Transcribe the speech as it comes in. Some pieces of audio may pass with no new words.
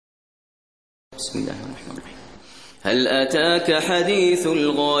بسم الله الرحمن الرحيم. هل أتاك حديث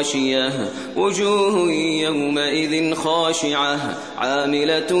الغاشية وجوه يومئذ خاشعة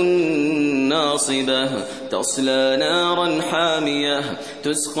عاملة ناصبة تصلى نارا حامية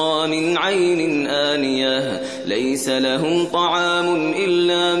تسقى من عين آنية ليس لهم طعام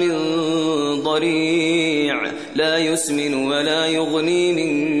إلا من ضريع لا يسمن ولا يغني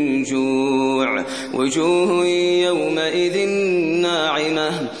من جوع وجوه يومئذ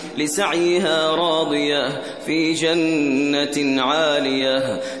ناعمة لسعيها راضية في جنة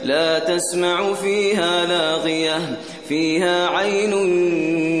عالية لا تسمع فيها لاغية فيها عين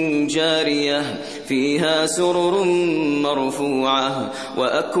جارية فيها سرر مرفوعة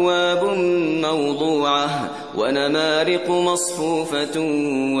وأكواب موضوعة ونمارق مصفوفة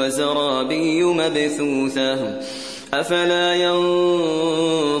وزرابي مبثوثة أفلا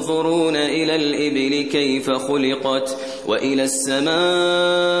ينظرون إلى الإبل كيف خلقت وإلى السماء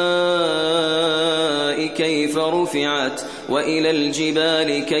كيف رفعت وإلى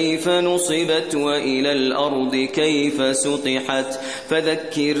الجبال كيف نصبت وإلى الأرض كيف سطحت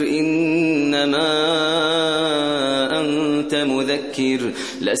فذكر إنما أنت مذكر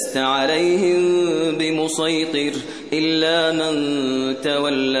لست عليهم بمسيطر إلا من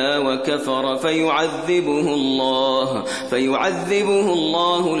تولى وكفر فيعذبه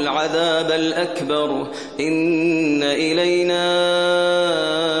الله العذاب الأكبر إن إلينا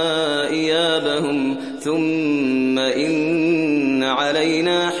إيابهم ثم إن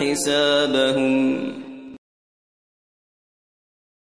علينا حسابهم.